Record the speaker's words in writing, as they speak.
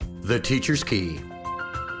The Teacher's Key.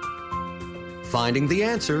 Finding the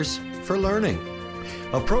answers for learning.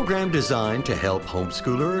 A program designed to help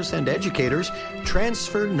homeschoolers and educators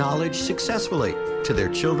transfer knowledge successfully to their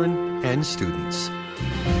children and students.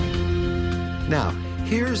 Now,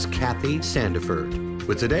 here's Kathy Sandiford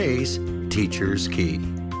with today's Teacher's Key.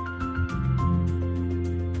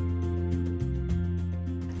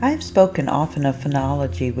 I have spoken often of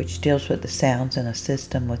phonology, which deals with the sounds in a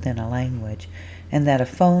system within a language, and that a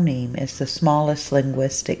phoneme is the smallest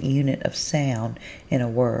linguistic unit of sound in a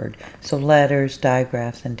word. So letters,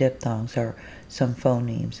 digraphs, and diphthongs are some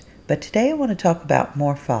phonemes. But today I want to talk about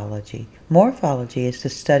morphology. Morphology is the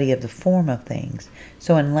study of the form of things.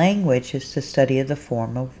 So in language, it's the study of the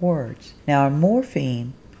form of words. Now, a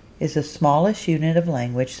morpheme is the smallest unit of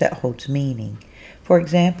language that holds meaning. For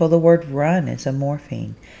example, the word run is a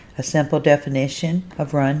morpheme. A simple definition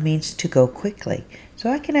of run means to go quickly.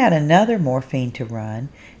 So I can add another morpheme to run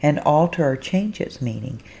and alter or change its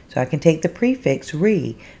meaning. So I can take the prefix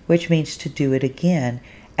re, which means to do it again,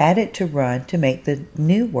 add it to run to make the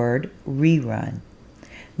new word rerun.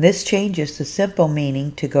 This changes the simple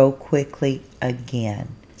meaning to go quickly again.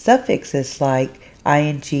 Suffixes like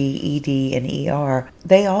ing, ed, and er,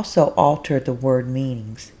 they also alter the word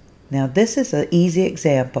meanings. Now this is an easy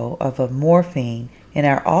example of a morpheme in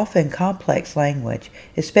our often complex language,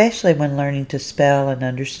 especially when learning to spell and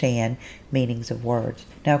understand meanings of words.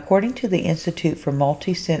 Now, according to the Institute for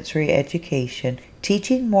Multisensory Education,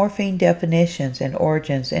 teaching morpheme definitions and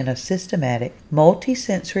origins in a systematic,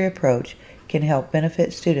 multisensory approach can help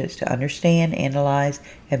benefit students to understand, analyze,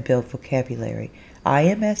 and build vocabulary.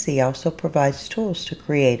 IMSE also provides tools to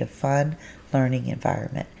create a fun learning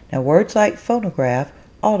environment. Now, words like phonograph,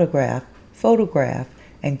 autograph, photograph,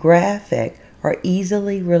 and graphic are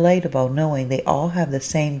easily relatable, knowing they all have the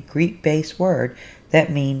same Greek-based word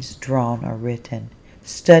that means drawn or written.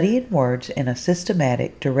 Studying words in a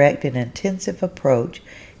systematic, direct, and intensive approach,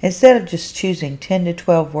 instead of just choosing 10 to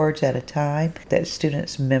 12 words at a time that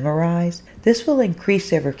students memorize, this will increase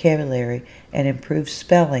their vocabulary and improve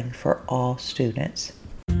spelling for all students.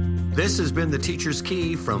 This has been the Teacher's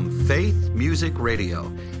Key from Faith Music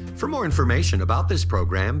Radio. For more information about this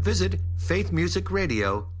program, visit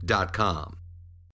faithmusicradio.com.